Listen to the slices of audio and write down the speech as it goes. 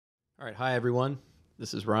All right, hi everyone.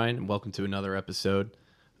 This is Ryan, and welcome to another episode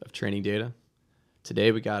of Training Data.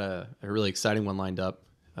 Today we got a really exciting one lined up.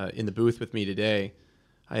 In the booth with me today,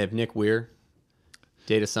 I have Nick Weir,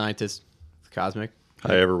 data scientist with Cosmic.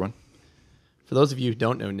 Hi everyone. For those of you who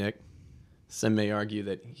don't know Nick, some may argue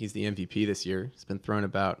that he's the MVP this year. He's been thrown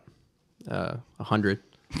about 100,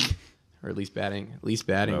 or at least batting.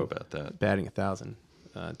 Know about that. Batting 1,000.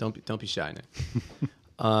 Don't be shy, Nick.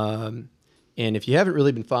 And if you haven't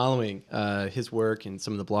really been following his work and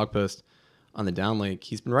some of the blog posts on the downlink,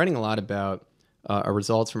 he's been writing a lot about our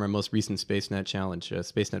results from our most recent SpaceNet challenge,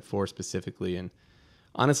 SpaceNet 4 specifically. And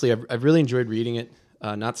honestly, I've really enjoyed reading it,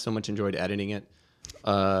 not so much enjoyed editing it.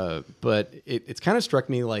 But it's kind of struck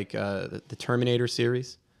me like the Terminator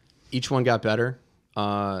series. Each one got better,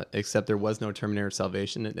 except there was no Terminator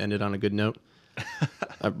Salvation. It ended on a good note.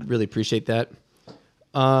 I really appreciate that.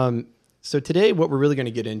 So today what we're really going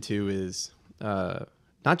to get into is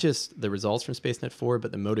not just the results from SpaceNet 4,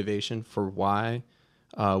 but the motivation for why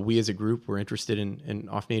we as a group were interested in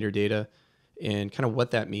Off-Nadir data and kind of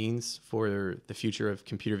what that means for the future of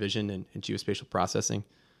computer vision and geospatial processing.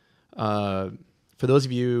 For those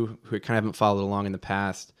of you who kind of haven't followed along in the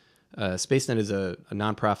past, SpaceNet is a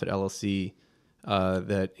nonprofit LLC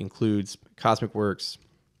that includes Cosmic Works,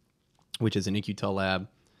 which is an InQtel lab,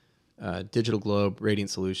 Digital Globe,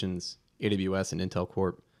 Radiant Solutions, AWS, and Intel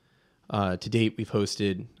Corp. To date, we've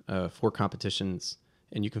hosted 4 competitions,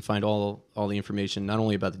 and you can find all the information, not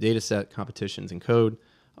only about the dataset, competitions, and code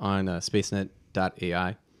on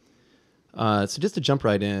spacenet.ai. So just to jump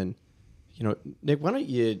right in, Nick, why don't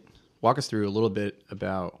you walk us through a little bit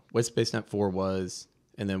about what SpaceNet 4 was,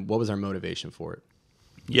 and then what was our motivation for it?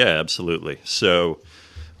 Yeah, absolutely. So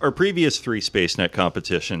our previous 3 SpaceNet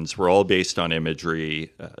competitions were all based on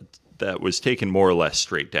imagery that was taken more or less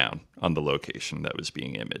straight down on the location that was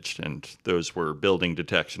being imaged. And those were building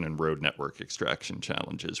detection and road network extraction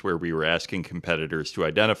challenges, where we were asking competitors to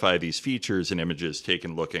identify these features in images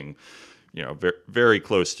taken looking, very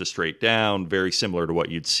close to straight down, very similar to what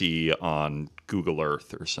you'd see on Google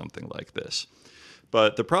Earth or something like this.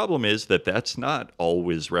 But the problem is that that's not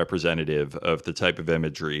always representative of the type of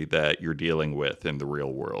imagery that you're dealing with in the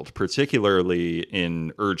real world, particularly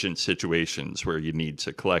in urgent situations where you need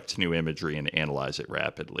to collect new imagery and analyze it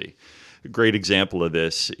rapidly. A great example of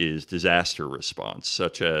this is disaster response,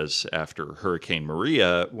 such as after Hurricane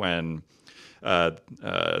Maria, when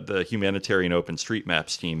the humanitarian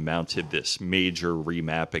OpenStreetMaps team mounted this major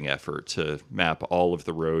remapping effort to map all of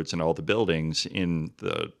the roads and all the buildings in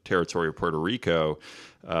the territory of Puerto Rico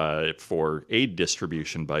for aid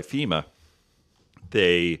distribution by FEMA.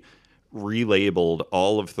 They relabeled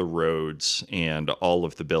all of the roads and all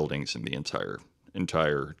of the buildings in the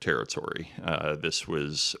entire territory. This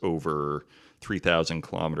was over 3,000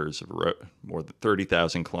 kilometers of more than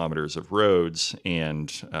 30,000 kilometers of roads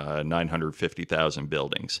and 950,000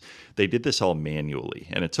 buildings. They did this all manually,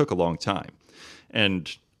 and it took a long time.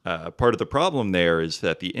 And part of the problem there is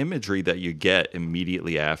that the imagery that you get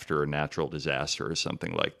immediately after a natural disaster or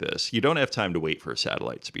something like this, you don't have time to wait for a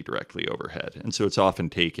satellite to be directly overhead. And so it's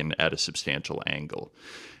often taken at a substantial angle.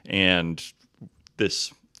 And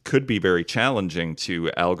this could be very challenging to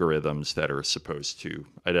algorithms that are supposed to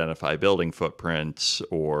identify building footprints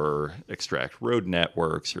or extract road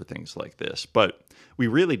networks or things like this. But we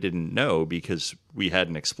really didn't know because we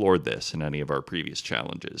hadn't explored this in any of our previous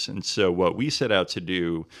challenges. And so what we set out to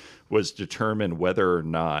do was determine whether or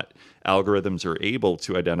not algorithms are able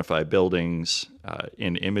to identify buildings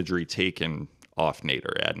in imagery taken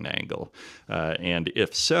off-nadir at an angle. And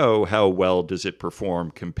if so, how well does it perform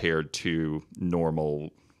compared to normal,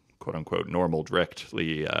 quote-unquote, normal,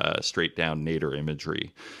 directly straight-down nadir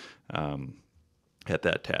imagery at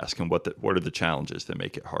that task, and what are the challenges that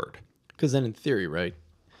make it hard? Because then in theory, right,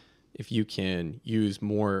 if you can use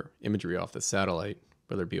more imagery off the satellite,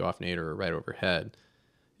 whether it be off-nadir or right overhead,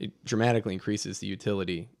 it dramatically increases the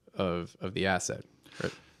utility of the asset,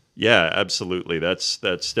 right? Yeah, absolutely. That's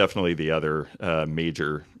definitely the other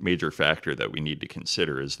major factor that we need to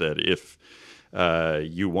consider, is that if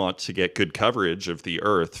you want to get good coverage of the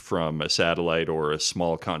Earth from a satellite or a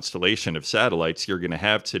small constellation of satellites, you're going to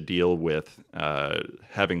have to deal with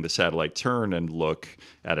having the satellite turn and look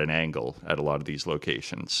at an angle at a lot of these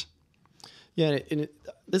locations. Yeah, and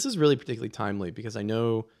this is really particularly timely because I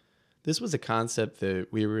know this was a concept that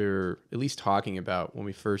we were at least talking about when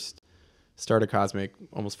we first started Cosmic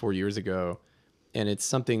almost 4 years ago, and it's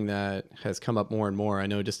something that has come up more and more. I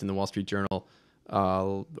know just in the Wall Street Journal,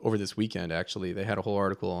 over this weekend, actually, they had a whole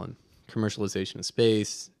article on commercialization of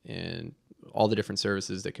space and all the different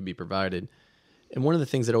services that could be provided. And one of the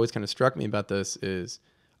things that always kind of struck me about this is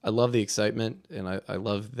I love the excitement, and I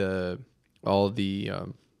love all the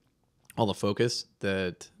all the focus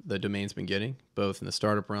that the domain's been getting, both in the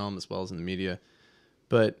startup realm as well as in the media.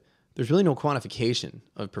 But there's really no quantification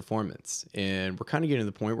of performance, and we're kind of getting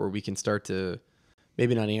to the point where we can start to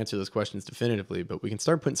maybe not answer those questions definitively, but we can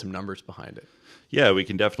start putting some numbers behind it. Yeah, we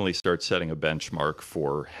can definitely start setting a benchmark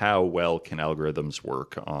for how well can algorithms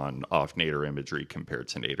work on off-nadir imagery compared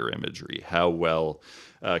to nadir imagery. How well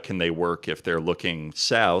can they work if they're looking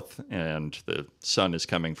south and the sun is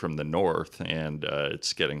coming from the north and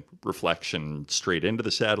it's getting reflection straight into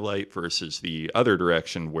the satellite versus the other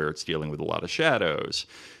direction where it's dealing with a lot of shadows?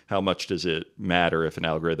 How much does it matter if an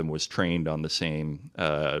algorithm was trained on the same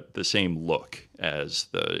look as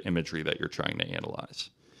the imagery that you're trying to analyze?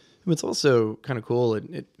 It's also kind of cool,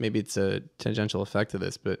 and maybe it's a tangential effect of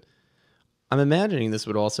this, but I'm imagining this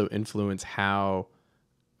would also influence how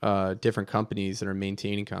different companies that are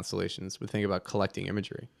maintaining constellations would think about collecting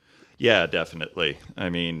imagery. Yeah, definitely. I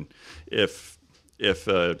mean, if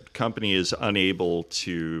a company is unable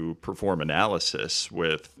to perform analysis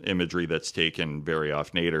with imagery that's taken very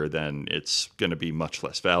off-nadir, then it's going to be much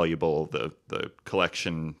less valuable. The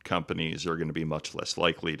collection companies are going to be much less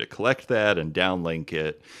likely to collect that and downlink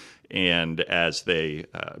it. And as they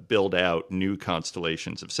build out new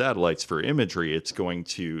constellations of satellites for imagery, it's going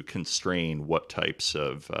to constrain what types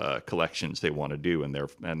of collections they want to do, and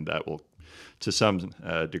that will, to some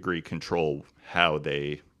degree, control how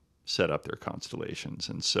they set up their constellations.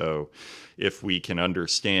 And so if we can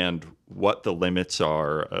understand what the limits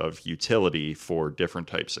are of utility for different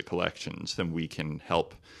types of collections, then we can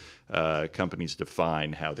help companies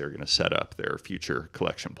define how they're going to set up their future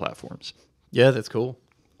collection platforms. Yeah, that's cool.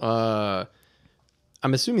 I'm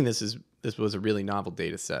assuming this was a really novel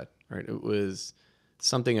data set, right? It was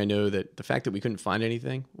something I know that the fact that we couldn't find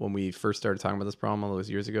anything when we first started talking about this problem all those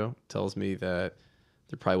years ago tells me that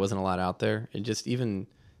there probably wasn't a lot out there. And just even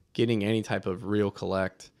getting any type of real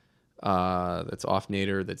collect that's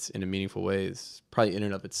off-nadir, that's in a meaningful way, is probably in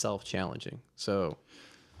and of itself challenging. So,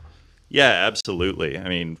 yeah, absolutely. I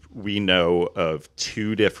mean, we know of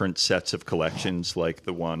two different sets of collections like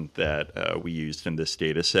the one that we used in this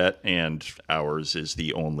data set, and ours is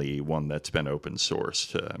the only one that's been open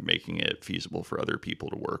sourced, making it feasible for other people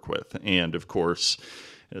to work with. And of course,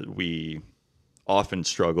 we often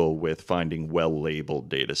struggle with finding well-labeled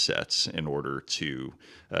data sets in order to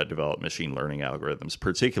develop machine learning algorithms,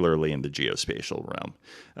 particularly in the geospatial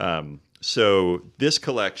realm. So this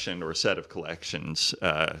collection or set of collections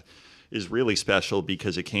is really special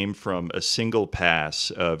because it came from a single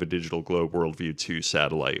pass of a Digital Globe Worldview 2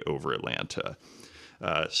 satellite over Atlanta.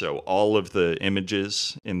 So all of the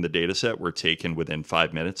images in the data set were taken within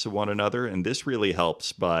 5 minutes of one another, and this really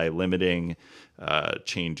helps by limiting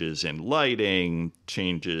changes in lighting,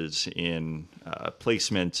 changes in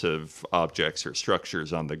placement of objects or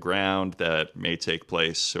structures on the ground that may take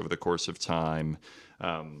place over the course of time,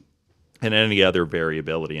 and any other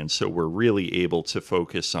variability. And so we're really able to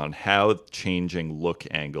focus on how changing look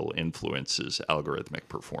angle influences algorithmic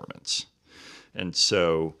performance. And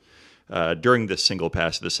so during this single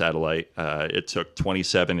pass of the satellite, it took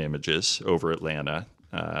 27 images over Atlanta,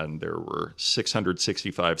 and there were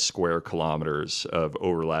 665 square kilometers of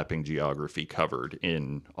overlapping geography covered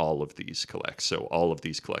in all of these collects. So all of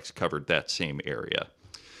these collects covered that same area.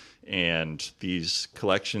 And these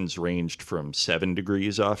collections ranged from 7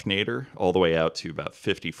 degrees off nadir all the way out to about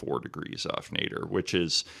 54 degrees off nadir, which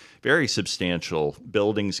is very substantial.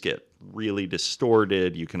 Buildings get really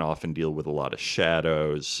distorted. You can often deal with a lot of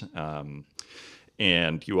shadows.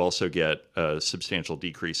 And you also get a substantial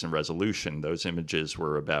decrease in resolution. Those images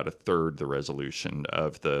were about a third the resolution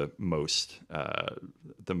of the most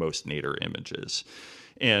nadir images.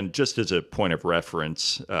 And just as a point of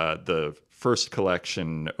reference, the first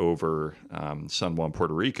collection over San Juan,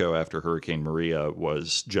 Puerto Rico after Hurricane Maria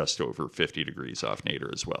was just over 50 degrees off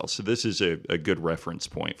nadir as well. So this is a good reference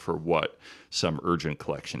point for what some urgent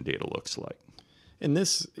collection data looks like. and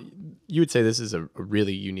this, you would say this is a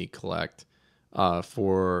really unique collect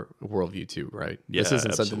for Worldview 2, right? Yeah, this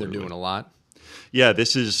isn't something absolutely. they're doing a lot. Yeah,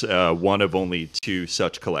 this is one of only 2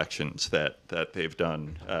 such collections that they've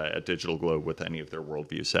done at Digital Globe with any of their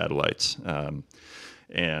Worldview satellites.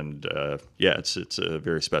 It's a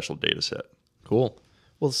very special data set. Cool.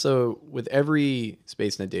 Well, so with every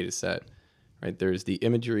SpaceNet data set, right, there's the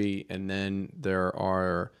imagery, and then there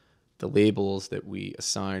are the labels that we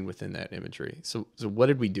assign within that imagery. So what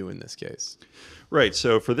did we do in this case? Right.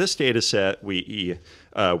 So for this data set, we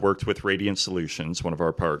worked with Radiant Solutions, one of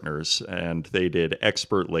our partners, and they did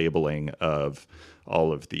expert labeling of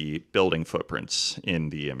all of the building footprints in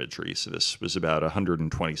the imagery. So this was about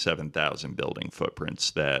 127,000 building footprints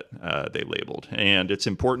that they labeled. And it's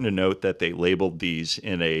important to note that they labeled these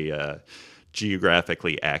in a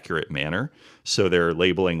geographically accurate manner. So they're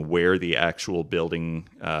labeling where the actual building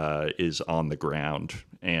is on the ground,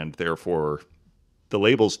 and therefore the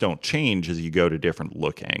labels don't change as you go to different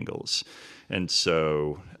look angles. And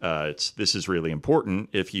so this is really important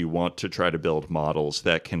if you want to try to build models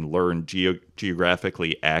that can learn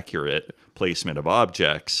geographically accurate placement of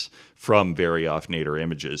objects from very off-nadir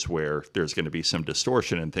images where there's going to be some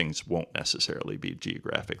distortion and things won't necessarily be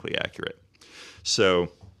geographically accurate.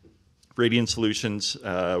 So Radiant Solutions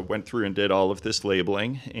went through and did all of this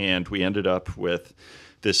labeling, and we ended up with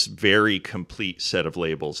this very complete set of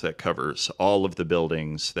labels that covers all of the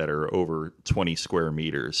buildings that are over 20 square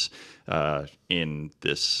meters in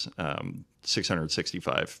this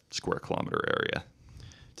 665 square kilometer area.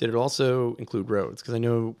 Did it also include roads? Because I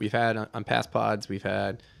know we've had on past pods, we've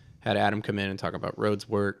had Adam come in and talk about roads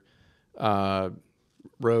work.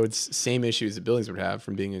 Roads, same issues that buildings would have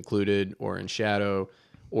from being included or in shadow,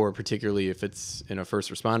 or particularly if it's in a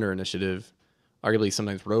first responder initiative. Arguably,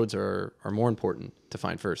 sometimes roads are more important to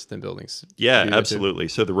find first than buildings. Yeah, absolutely.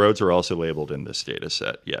 So the roads are also labeled in this data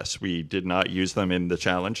set. Yes, we did not use them in the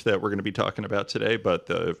challenge that we're going to be talking about today, but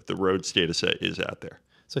the roads data set is out there.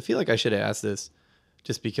 So I feel like I should have asked this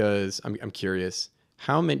just because I'm curious.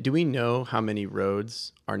 Do we know how many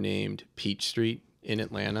roads are named Peach Street in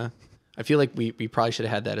Atlanta? I feel like we probably should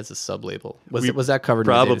have had that as a sub-label. Was that covered?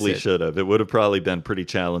 Probably should have. It would have probably been pretty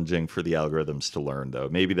challenging for the algorithms to learn, though.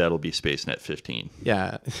 Maybe that'll be SpaceNet 15.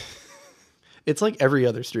 Yeah. It's like every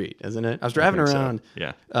other street, isn't it? I was driving around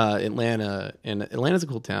Atlanta, and Atlanta's a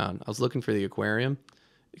cool town. I was looking for the aquarium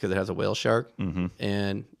because it has a whale shark,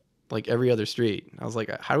 and like every other street, I was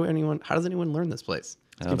like, how does anyone learn this place?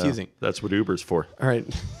 It's confusing. That's what Uber's for. All right.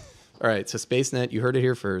 So SpaceNet, you heard it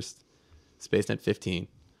here first. SpaceNet 15.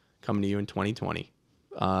 Coming to you in 2020,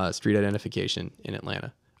 street identification in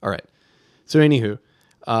Atlanta. All right. So anywho,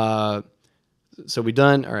 so we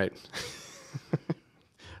done. All right.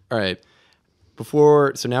 All right.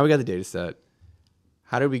 So now we got the data set.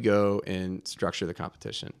 How do we go and structure the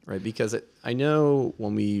competition, right? Because I know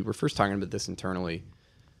when we were first talking about this internally,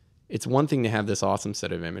 it's one thing to have this awesome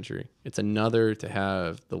set of imagery. It's another to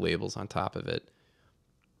have the labels on top of it.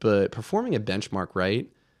 But performing a benchmark right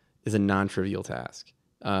is a non-trivial task.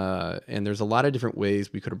 And there's a lot of different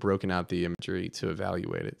ways we could have broken out the imagery to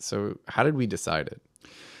evaluate it. So how did we decide it?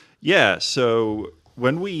 Yeah, so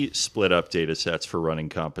when we split up data sets for running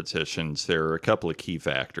competitions, there are a couple of key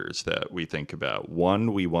factors that we think about.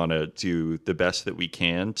 One, we want to do the best that we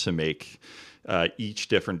can to make each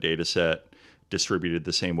different data set distributed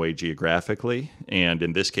the same way geographically, and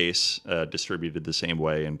in this case, distributed the same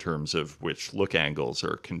way in terms of which look angles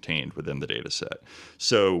are contained within the data set.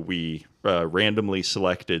 So we randomly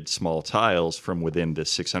selected small tiles from within this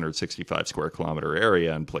 665 square kilometer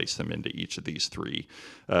area and placed them into each of these three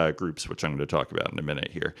groups, which I'm going to talk about in a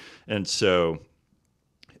minute here. And so,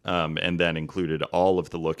 and then included all of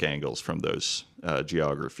the look angles from those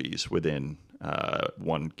geographies within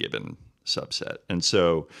one given subset. And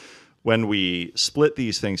so when we split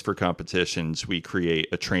these things for competitions, we create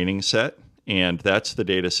a training set, and that's the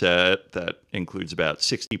data set that includes about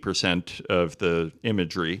 60% of the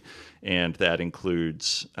imagery, and that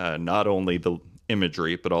includes not only the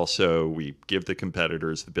imagery, but also we give the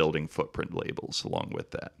competitors the building footprint labels along with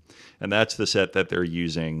that. And that's the set that they're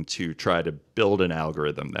using to try to build an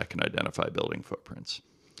algorithm that can identify building footprints.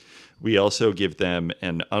 We also give them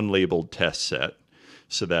an unlabeled test set.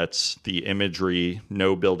 So that's the imagery,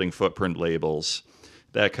 no building footprint labels.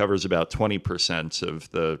 That covers about 20%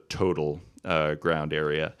 of the total ground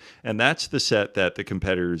area. And that's the set that the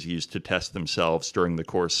competitors use to test themselves during the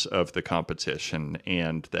course of the competition,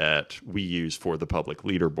 and that we use for the public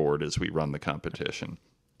leaderboard as we run the competition.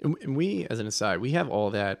 And we, as an aside, we have all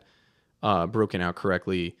that broken out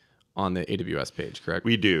correctly on the AWS page, correct?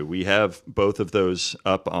 We do. We have both of those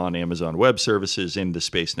up on Amazon Web Services in the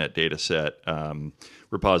SpaceNet dataset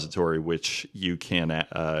repository, which you can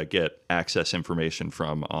get access information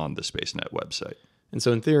from on the SpaceNet website. And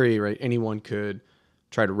so in theory, right, anyone could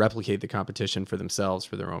try to replicate the competition for themselves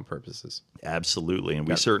for their own purposes. Absolutely. And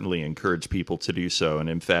we certainly encourage people to do so. And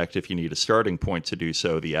in fact, if you need a starting point to do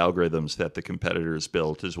so, the algorithms that the competitors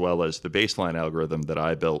built, as well as the baseline algorithm that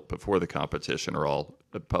I built before the competition, are all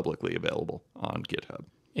publicly available on GitHub.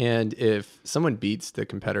 And if someone beats the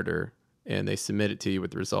competitor and they submit it to you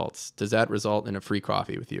with the results, does that result in a free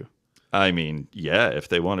coffee with you? I mean, yeah, if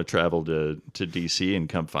they want to travel to DC and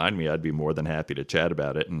come find me, I'd be more than happy to chat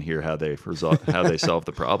about it and hear how they solve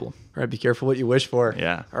the problem. All right, be careful what you wish for.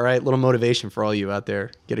 Yeah. All right, little motivation for all you out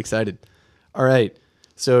there. Get excited. All right,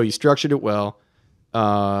 so you structured it well.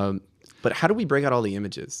 But how do we break out all the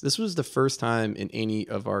images? This was the first time in any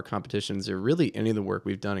of our competitions, or really any of the work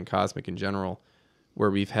we've done in Cosmic in general,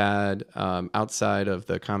 where we've had, outside of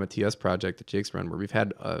the Comet TS project that Jake's run, where we've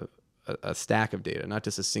had a stack of data, not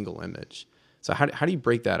just a single image. So how do you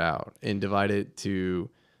break that out and divide it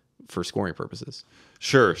for scoring purposes?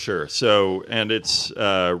 Sure. So, and it's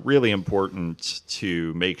really important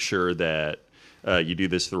to make sure that you do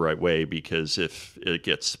this the right way, because if it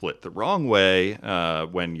gets split the wrong way,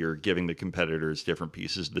 when you're giving the competitors different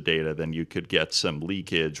pieces of the data, then you could get some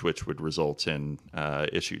leakage, which would result in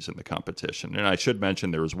issues in the competition. And I should mention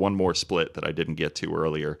there was one more split that I didn't get to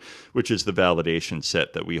earlier, which is the validation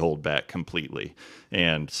set that we hold back completely.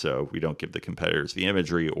 And so we don't give the competitors the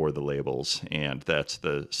imagery or the labels, and that's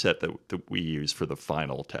the set that we use for the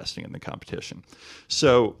final testing in the competition.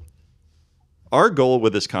 So our goal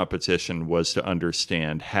with this competition was to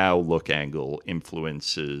understand how look angle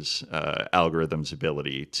influences algorithms'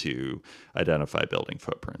 ability to identify building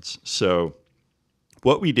footprints. So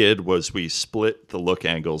what we did was we split the look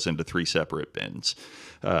angles into 3 separate bins.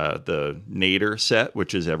 The nadir set,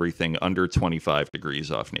 which is everything under 25 degrees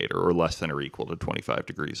off nadir, or less than or equal to 25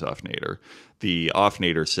 degrees off nadir. The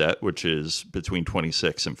off-nadir set, which is between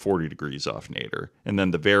 26 and 40 degrees off nadir. And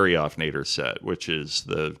then the very off-nadir set, which is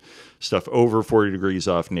the stuff over 40 degrees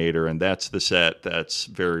off nadir. And that's the set that's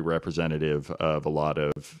very representative of a lot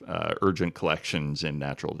of urgent collections in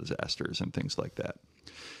natural disasters and things like that.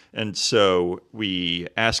 And so we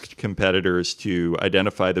asked competitors to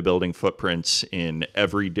identify the building footprints in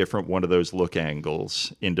every different one of those look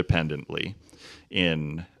angles independently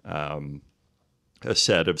in a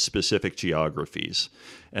set of specific geographies.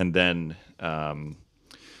 And then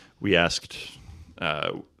we asked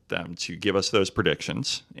them to give us those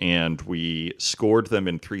predictions, and we scored them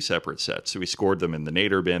in 3 separate sets. So we scored them in the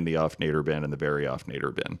nadir bin, the off-nadir bin, and the very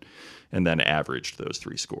off-nadir bin, and then averaged those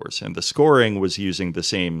 3 scores. And the scoring was using the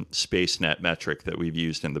same SpaceNet metric that we've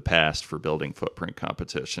used in the past for building footprint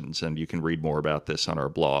competitions. And you can read more about this on our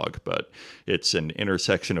blog, but it's an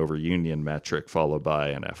intersection over union metric followed by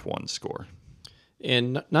an F1 score.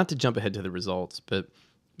 And not to jump ahead to the results, but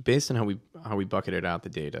based on how we bucketed out the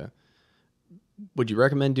data, would you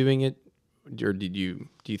recommend doing it, or do you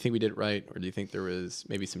think we did it right, or do you think there was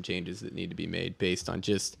maybe some changes that need to be made based on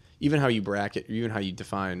just even how you bracket, or even how you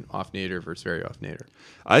define off-nadir versus very off-nadir?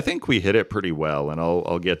 I think we hit it pretty well, and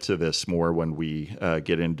I'll get to this more when we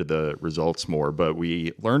get into the results more. But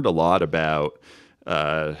we learned a lot about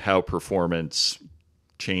how performance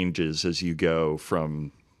changes as you go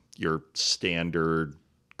from your standard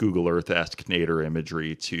Google Earth-esque nadir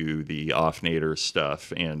imagery to the off-nadir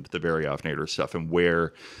stuff and the very off-nadir stuff, and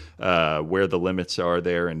where the limits are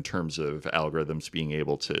there in terms of algorithms being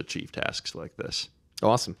able to achieve tasks like this.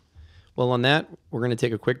 Awesome. Well, on that, we're going to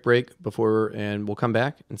take a quick break and we'll come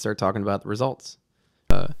back and start talking about the results.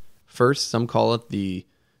 First, some call it the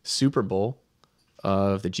Super Bowl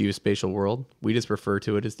of the geospatial world. We just refer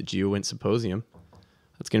to it as the GeoInt Symposium.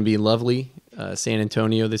 It's going to be lovely, San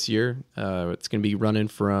Antonio this year. It's going to be running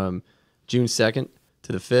from June 2nd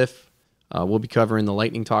to the 5th. We'll be covering the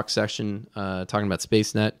lightning talk session, talking about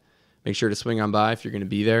SpaceNet. Make sure to swing on by if you're going to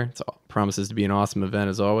be there. It promises to be an awesome event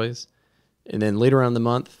as always. And then later on in the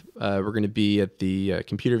month, we're going to be at the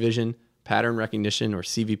Computer Vision Pattern Recognition, or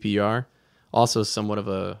CVPR, also somewhat of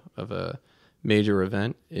a major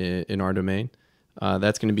event in our domain.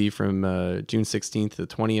 That's going to be from June 16th to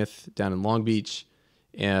the 20th down in Long Beach.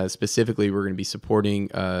 Specifically, we're going to be supporting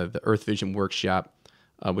the Earth Vision workshop,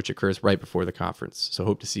 which occurs right before the conference. So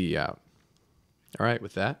hope to see you out. All right,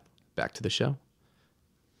 with that, back to the show.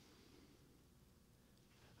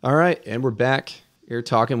 All right, and we're back here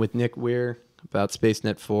talking with Nick Weir about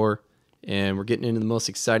SpaceNet 4, and we're getting into the most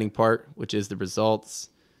exciting part, which is the results.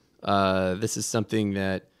 This is something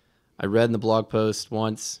that I read in the blog post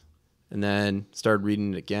once and then started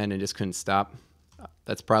reading it again and just couldn't stop.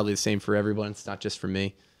 That's probably the same for everyone. It's not just for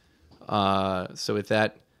me. So with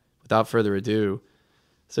that, without further ado,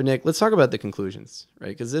 so Nick, let's talk about the conclusions, right?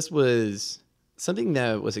 Because this was something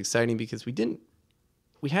that was exciting because we didn't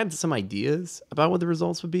we had some ideas about what the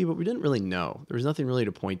results would be, but we didn't really know. There was nothing really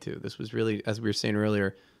to point to. This was really, as we were saying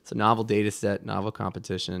earlier, it's a novel data set, novel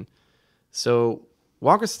competition. So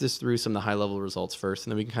walk us just through some of the high-level results first,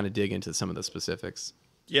 and then we can kind of dig into some of the specifics.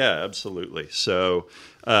 Yeah, absolutely. So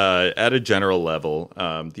at a general level,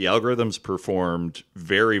 the algorithms performed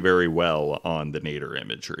very, very well on the nadir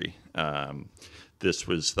imagery. This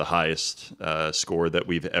was the highest score that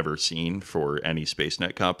we've ever seen for any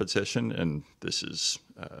SpaceNet competition, and this is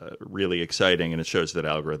really exciting, and it shows that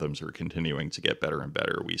algorithms are continuing to get better and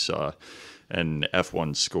better. We saw an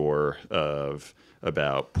F1 score of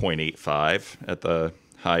about 0.85 at the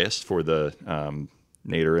highest for the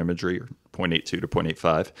nadir imagery, or 0.82 to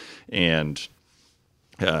 0.85, and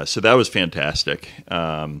so that was fantastic.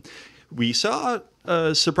 We saw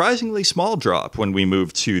a surprisingly small drop when we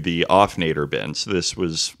moved to the off-nadir bin. So this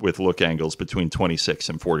was with look angles between 26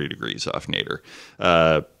 and 40 degrees off-nadir.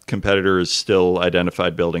 Competitors still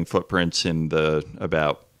identified building footprints in the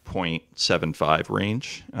about 0.75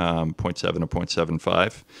 range, 0.7 to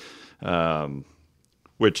 0.75,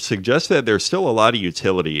 which suggests that there's still a lot of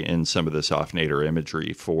utility in some of this off-nadir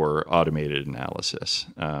imagery for automated analysis.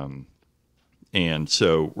 And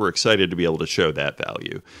so we're excited to be able to show that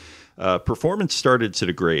value. Performance started to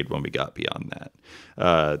degrade when we got beyond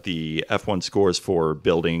that. The F1 scores for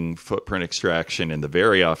building footprint extraction in the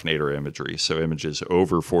very off-nadir imagery, so images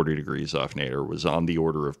over 40 degrees off-nadir, was on the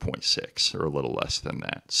order of 0.6 or a little less than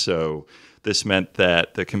that. So this meant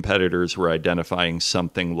that the competitors were identifying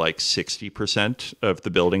something like 60% of the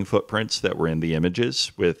building footprints that were in the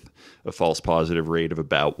images with a false positive rate of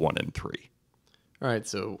about 1 in 3. All right,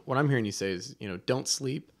 so what I'm hearing you say is, don't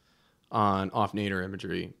sleep on off-nadir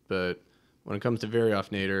imagery, but when it comes to very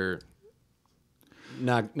off-nadir,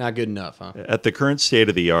 not good enough, huh? At the current state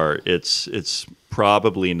of the art, it's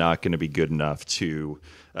probably not going to be good enough to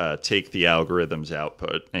take the algorithm's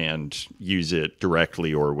output and use it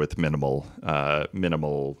directly or with minimal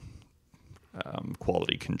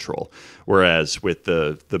quality control. Whereas with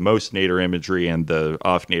the most nadir imagery and the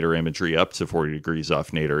off-nadir imagery up to 40 degrees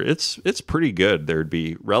off-nadir, it's pretty good. There'd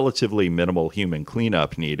be relatively minimal human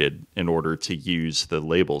cleanup needed in order to use the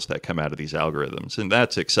labels that come out of these algorithms. And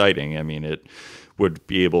that's exciting. I mean, it would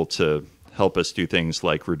be able to help us do things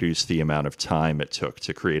like reduce the amount of time it took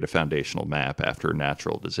to create a foundational map after a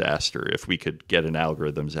natural disaster if we could get an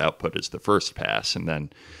algorithm's output as the first pass and then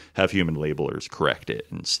have human labelers correct it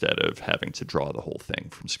instead of having to draw the whole thing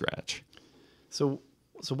from scratch. So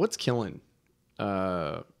what's killing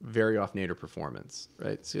very off-nadir performance,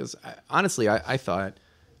 right? So honestly, I thought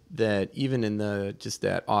that even in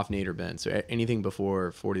that off-nadir bin, so anything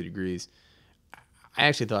before 40 degrees, I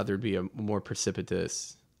actually thought there'd be a more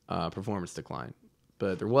precipitous performance decline,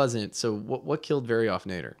 but there wasn't. So what killed very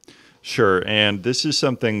off-nadir? Sure, and this is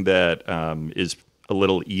something that is a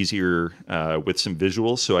little easier with some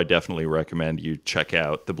visuals, so I definitely recommend you check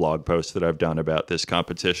out the blog post that I've done about this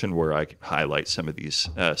competition where I highlight some of these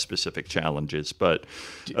specific challenges. But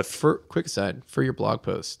for quick aside, for your blog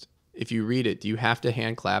post, if you read it, do you have to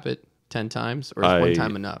hand clap it 10 times, or is one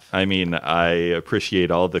time enough? I mean, I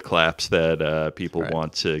appreciate all the claps that people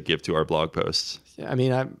want to give to our blog posts. Yeah, I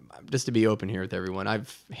mean, I'm just to be open here with everyone,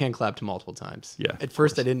 I've hand clapped multiple times. Yeah. At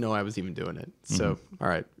first, I didn't know I was even doing it. So, all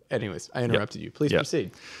right. Anyways, I interrupted you. Please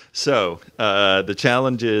proceed. So the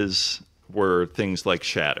challenges were things like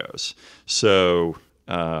shadows. So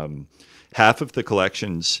half of the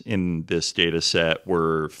collections in this data set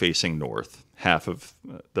were facing north. Half of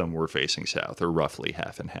them were facing south, or roughly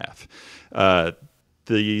half and half.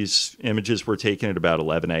 These images were taken at about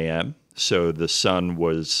 11 a.m., so the sun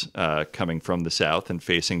was coming from the south and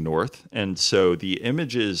facing north. And so the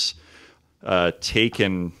images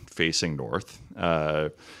taken facing north,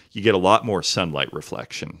 you get a lot more sunlight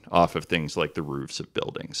reflection off of things like the roofs of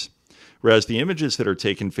buildings. Whereas the images that are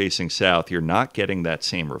taken facing south, you're not getting that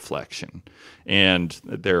same reflection. And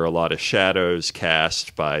there are a lot of shadows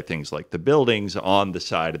cast by things like the buildings on the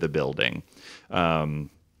side of the building. And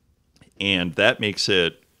that makes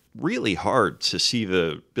it really hard to see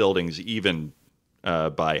the buildings even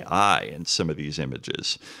by eye in some of these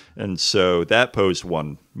images. And so that posed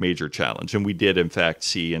one major challenge. And we did, in fact,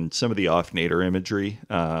 see in some of the off-nadir imagery,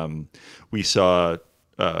 we saw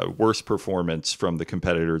worse performance from the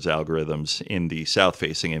competitors' algorithms in the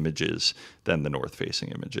south-facing images than the north-facing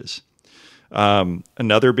images.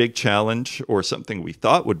 Another big challenge, or something we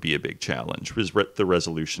thought would be a big challenge, was the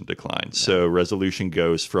resolution decline. Yeah. So resolution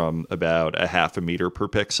goes from about 0.5 meter per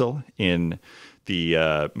pixel in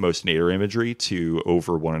the most nadir imagery to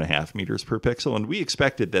over 1.5 meters per pixel. And we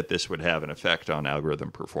expected that this would have an effect on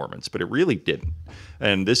algorithm performance, but it really didn't.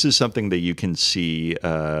 And this is something that you can see.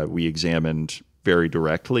 We examined very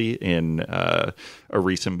directly in a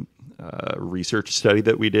recent research study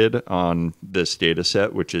that we did on this data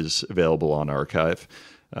set, which is available on Archive,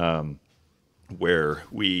 where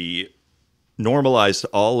we normalized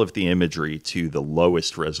all of the imagery to the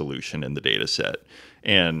lowest resolution in the data set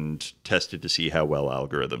and tested to see how well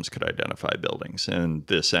algorithms could identify buildings. And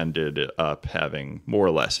this ended up having more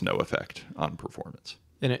or less no effect on performance.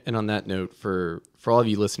 And on that note, for all of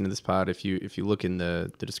you listening to this pod, if you look in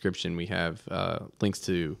the description, we have links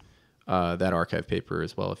to that archive paper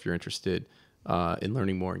as well if you're interested in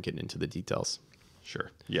learning more and getting into the details.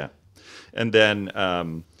 Sure. Yeah. And then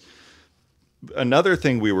another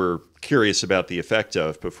thing we were curious about the effect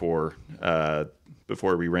of before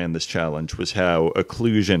we ran this challenge was how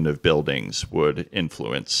occlusion of buildings would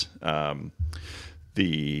influence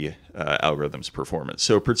the algorithm's performance.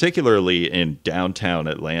 So particularly in downtown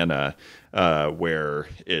Atlanta, where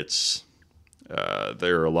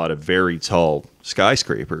there are a lot of very tall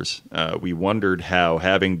skyscrapers, we wondered how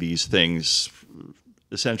having these things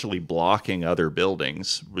essentially blocking other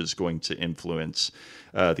buildings was going to influence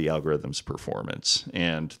the algorithm's performance.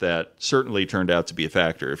 And that certainly turned out to be a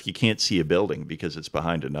factor. If you can't see a building because it's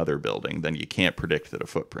behind another building, then you can't predict that a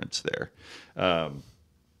footprint's there.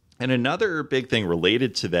 And another big thing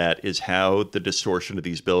related to that is how the distortion of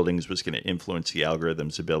these buildings was going to influence the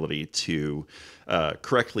algorithm's ability to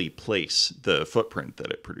correctly place the footprint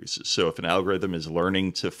that it produces. So if an algorithm is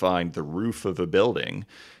learning to find the roof of a building,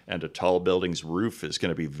 and a tall building's roof is going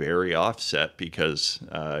to be very offset because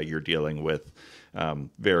you're dealing with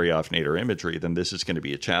very off-nadir imagery, then this is going to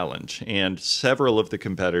be a challenge. And several of the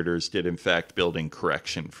competitors did, in fact, building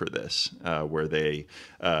correction for this, where they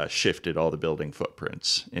shifted all the building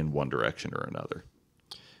footprints in one direction or another.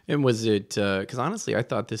 And was it, because honestly, I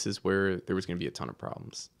thought this is where there was going to be a ton of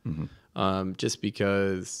problems. Mm-hmm. Just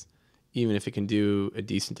because even if it can do a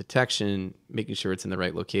decent detection, making sure it's in the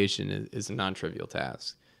right location is a non-trivial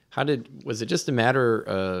task. Was it just a matter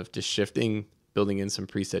of just building in some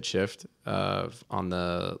preset shift on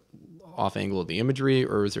the off angle of the imagery,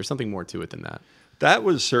 or was there something more to it than that? That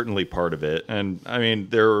was certainly part of it. And I mean,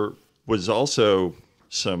 there was also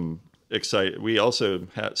we also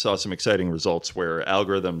saw some exciting results where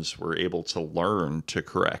algorithms were able to learn to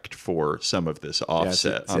correct for some of this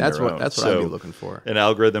offset on their own. That's what I'd be looking for. An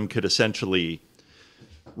algorithm could essentially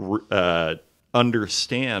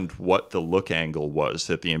understand what the look angle was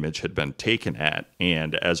that the image had been taken at,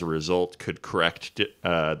 and as a result could correct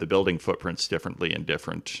the building footprints differently in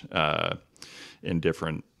different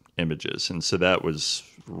images. And so that was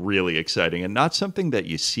really exciting and not something that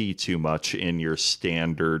you see too much in your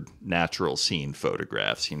standard natural scene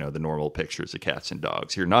photographs, the normal pictures of cats and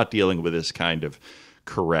dogs. You're not dealing with this kind of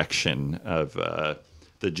correction of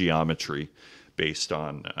the geometry based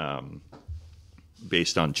on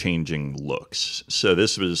changing looks. So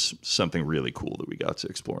this was something really cool that we got to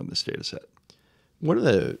explore in this data set. One of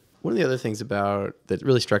the other things that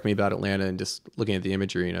really struck me about Atlanta and just looking at the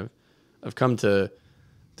imagery, and I've come to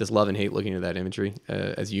just love and hate looking at that imagery,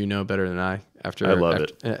 as you know better than I. I love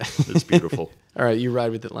it. It's beautiful. All right, you ride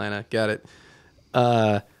with Atlanta. Got it.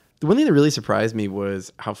 The one thing that really surprised me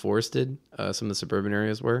was how forested some of the suburban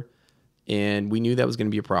areas were, and we knew that was going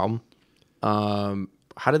to be a problem.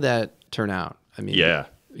 How did that turn out? I mean,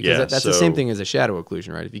 that's the same thing as a shadow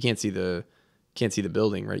occlusion, right? If you can't see the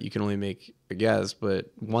building, right, you can only make a guess. But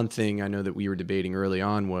one thing I know that we were debating early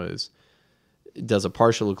on was, does a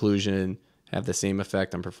partial occlusion have the same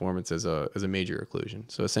effect on performance as a major occlusion?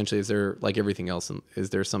 So essentially, is there, like everything else, is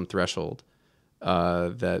there some threshold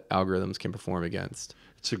that algorithms can perform against?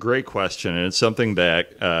 It's a great question, and it's something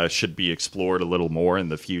that should be explored a little more in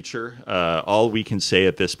the future. All we can say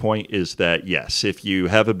at this point is that, yes, if you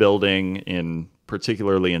have a building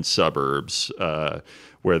particularly in suburbs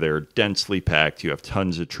where they're densely packed, you have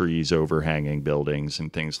tons of trees overhanging buildings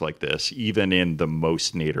and things like this, even in the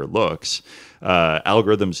most nadir looks,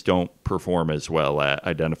 algorithms don't perform as well at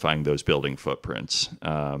identifying those building footprints.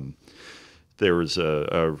 There was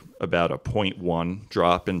about a 0.1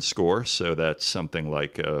 drop in score, so that's something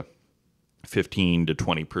like a 15 to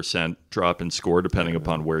 20% drop in score, depending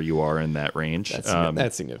upon where you are in that range.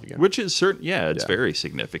 That's significant. Which is certain, it's very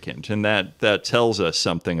significant, and that tells us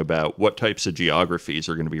something about what types of geographies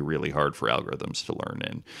are going to be really hard for algorithms to learn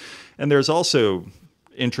in. And there's also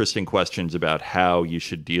interesting questions about how you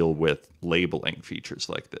should deal with labeling features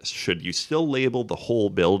like this. Should you still label the whole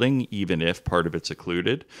building even if part of it's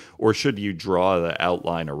occluded, or should you draw the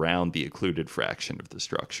outline around the occluded fraction of the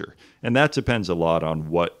structure? And that depends a lot on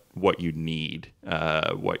what you need,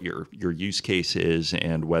 what your use case is,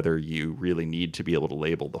 and whether you really need to be able to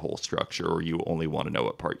label the whole structure or you only want to know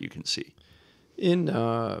what part you can see.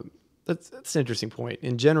 Let's that's an interesting point.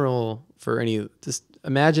 In general, just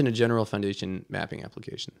imagine a general foundation mapping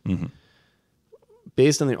application. Mm-hmm.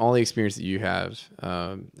 Based on all the experience that you have,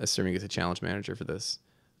 serving as a challenge manager for this,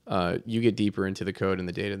 you get deeper into the code and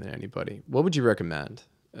the data than anybody. What would you recommend?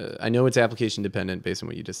 I know it's application dependent based on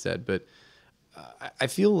what you just said, but I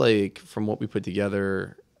feel like from what we put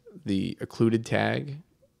together, the occluded tag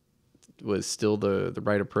was still the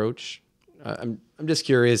right approach. I'm just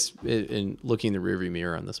curious in looking in the rearview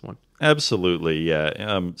mirror on this one. Absolutely,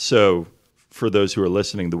 yeah. So for those who are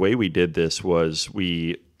listening, the way we did this was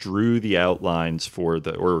we drew the outlines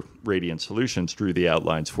or Radiant Solutions drew the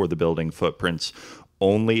outlines for the building footprints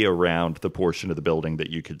only around the portion of the building that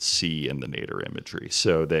you could see in the nadir imagery.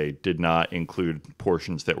 So they did not include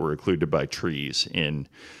portions that were occluded by trees in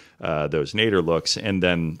those nadir looks. And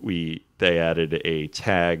then they added a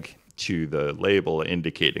tag to the label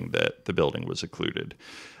indicating that the building was occluded.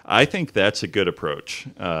 I think that's a good approach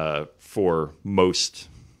for most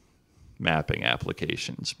mapping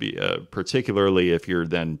applications, particularly if you're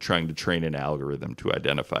then trying to train an algorithm to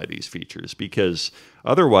identify these features, because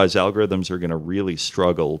otherwise algorithms are going to really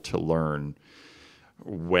struggle to learn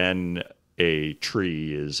when a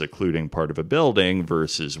tree is occluding part of a building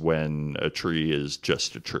versus when a tree is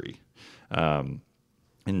just a tree. And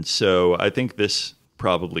so I think this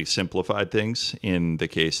probably simplified things in the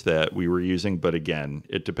case that we were using, but again,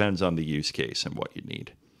 it depends on the use case and what you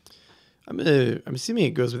need. I'm assuming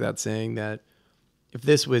it goes without saying that if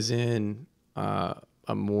this was in a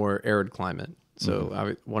more arid climate,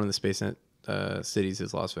 so one of the SpaceNet cities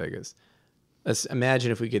is Las Vegas.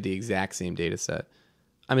 Imagine if we get the exact same data set.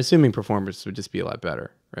 I'm assuming performance would just be a lot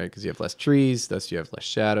better, right? Because you have less trees, thus you have less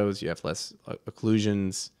shadows, you have less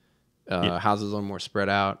occlusions, houses are more spread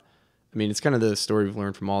out. I mean, it's kind of the story we've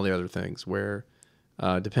learned from all the other things where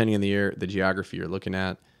depending on the geography you're looking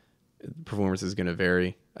at, performance is going to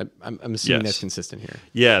vary. I'm assuming that's consistent here.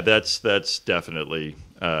 Yeah, that's definitely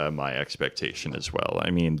my expectation as well. I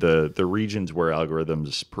mean, the regions where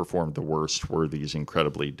algorithms performed the worst were these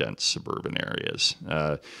incredibly dense suburban areas.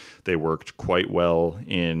 They worked quite well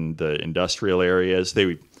in the industrial areas.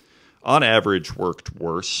 They, on average, worked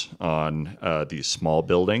worse on these small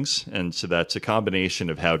buildings. And so that's a combination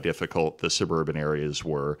of how difficult the suburban areas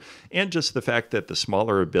were and just the fact that the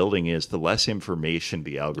smaller a building is, the less information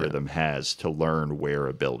the algorithm has to learn where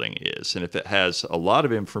a building is. And if it has a lot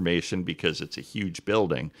of information because it's a huge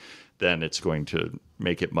building, then it's going to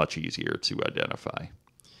make it much easier to identify.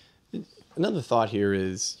 Another thought here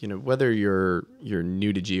is, whether you're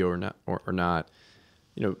new to geo or not,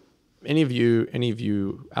 any of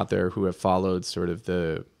you out there who have followed sort of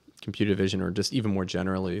the computer vision or just even more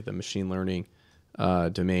generally the machine learning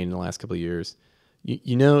domain in the last couple of years,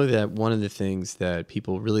 you know that one of the things that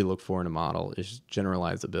people really look for in a model is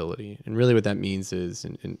generalizability. And really what that means is,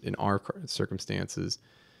 in our circumstances,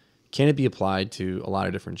 can it be applied to a lot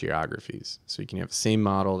of different geographies? So you can have the same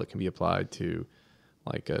model that can be applied to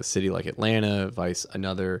like a city like Atlanta, vice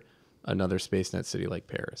another SpaceNet city like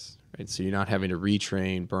Paris, right? So you're not having to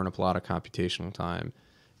retrain, burn up a lot of computational time,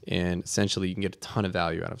 and essentially you can get a ton of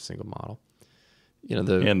value out of a single model.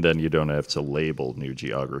 And then you don't have to label new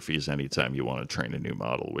geographies anytime you want to train a new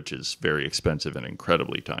model, which is very expensive and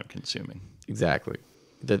incredibly time consuming. Exactly.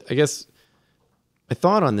 I guess my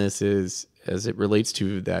thought on this is, as it relates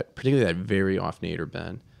to that, particularly that very off-nadir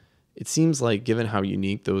bin, it seems like given how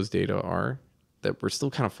unique those data are, that we're still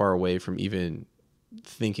kind of far away from even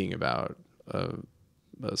thinking about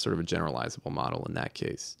a sort of a generalizable model in that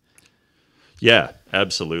case. Yeah,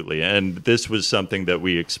 absolutely. And this was something that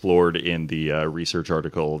we explored in the research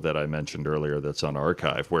article that I mentioned earlier that's on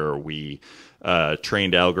Archive, where we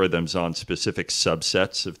trained algorithms on specific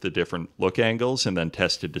subsets of the different look angles and then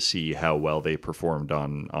tested to see how well they performed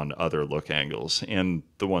on other look angles. And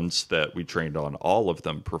the ones that we trained on, all of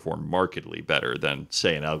them performed markedly better than,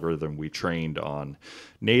 say, an algorithm we trained on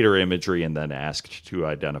nadir imagery and then asked to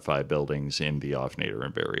identify buildings in the off-nadir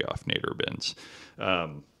and very off-nadir bins.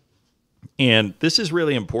 And this is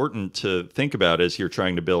really important to think about as you're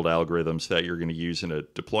trying to build algorithms that you're going to use in a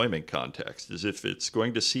deployment context, is if it's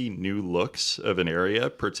going to see new looks of an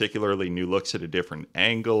area, particularly new looks at a different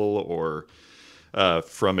angle or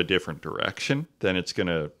from a different direction, then it's going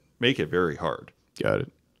to make it very hard. Got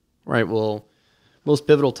it. All right, well, most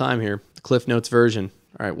pivotal time here, the Cliff Notes version.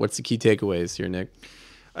 All right, what's the key takeaways here, Nick?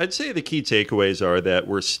 I'd say the key takeaways are that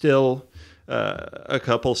we're still a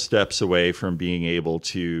couple steps away from being able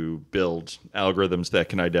to build algorithms that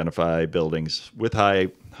can identify buildings with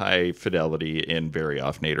high fidelity in very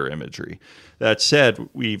off-nadir imagery. That said,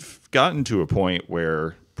 we've gotten to a point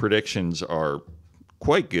where predictions are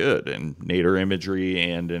quite good in nadir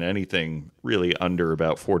imagery and in anything really under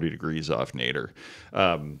about 40 degrees off nadir.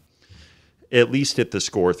 At least at the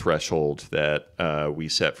score threshold that we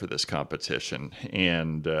set for this competition.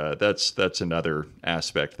 And that's another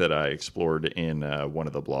aspect that I explored in one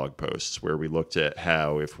of the blog posts, where we looked at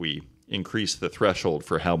how if we increase the threshold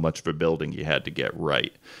for how much of a building you had to get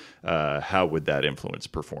right, how would that influence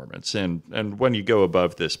performance? And when you go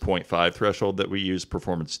above this 0.5 threshold that we use,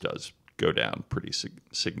 performance does go down pretty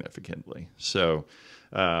significantly. So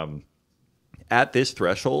at this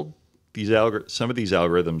threshold, some of these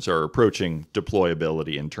algorithms are approaching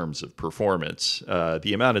deployability in terms of performance.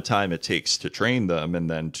 The amount of time it takes to train them and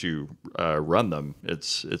then to run them,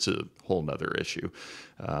 it's a whole nother issue.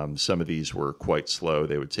 Some of these were quite slow.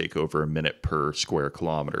 They would take over a minute per square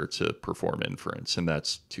kilometer to perform inference, and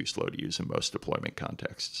that's too slow to use in most deployment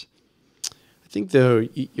contexts. I think, though,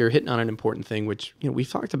 you're hitting on an important thing, which we've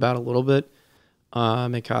talked about a little bit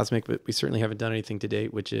at Cosmic, but we certainly haven't done anything to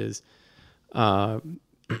date, which is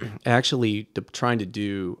actually trying to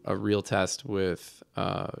do a real test with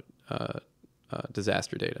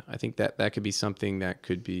disaster data. I think that could be something that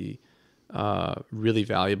could be really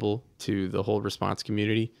valuable to the whole response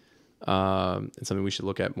community, and something we should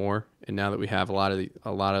look at more. And now that we have a lot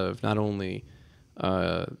of not only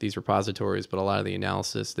these repositories, but a lot of the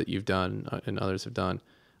analysis that you've done and others have done,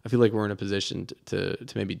 I feel like we're in a position to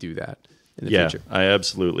maybe do that in the future. Yeah, I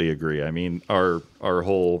absolutely agree. I mean, our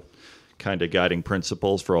whole kind of guiding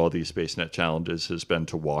principles for all these SpaceNet challenges has been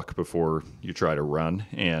to walk before you try to run,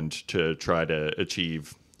 and to try to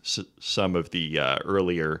achieve some of the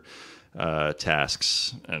earlier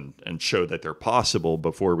tasks and show that they're possible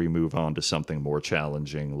before we move on to something more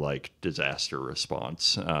challenging like disaster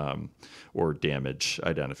response, or damage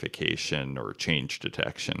identification or change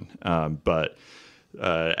detection. But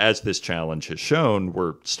as this challenge has shown,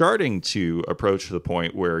 we're starting to approach the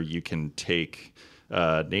point where you can take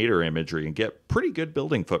nadir imagery and get pretty good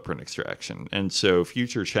building footprint extraction. And so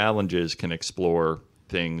future challenges can explore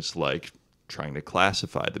things like trying to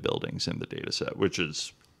classify the buildings in the data set, which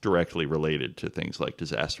is directly related to things like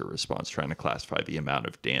disaster response, trying to classify the amount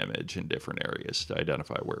of damage in different areas to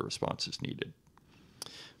identify where response is needed.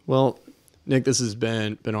 Well, Nick, this has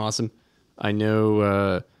been awesome. I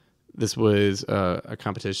know this was a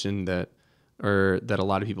competition that a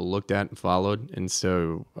lot of people looked at and followed, and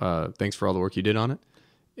so thanks for all the work you did on it.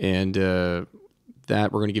 And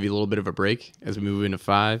that we're going to give you a little bit of a break as we move into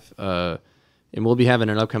 5, and we'll be having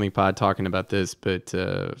an upcoming pod talking about this. But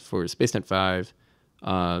for SpaceNet 5,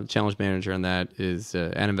 challenge manager on that is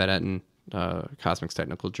Adam Van Etten, Cosmic's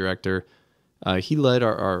technical director. He led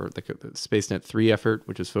the SpaceNet 3 effort,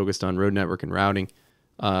 which was focused on road network and routing.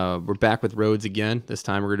 We're back with roads again. This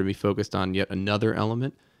time we're going to be focused on yet another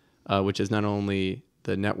element, which is not only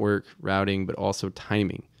the network routing, but also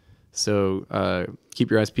timing. So keep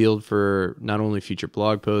your eyes peeled for not only future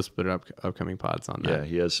blog posts, but upcoming pods on that. Yeah,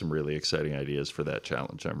 he has some really exciting ideas for that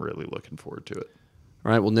challenge. I'm really looking forward to it.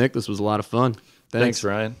 All right. Well, Nick, this was a lot of fun. Thanks,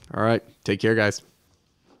 Ryan. All right. Take care, guys.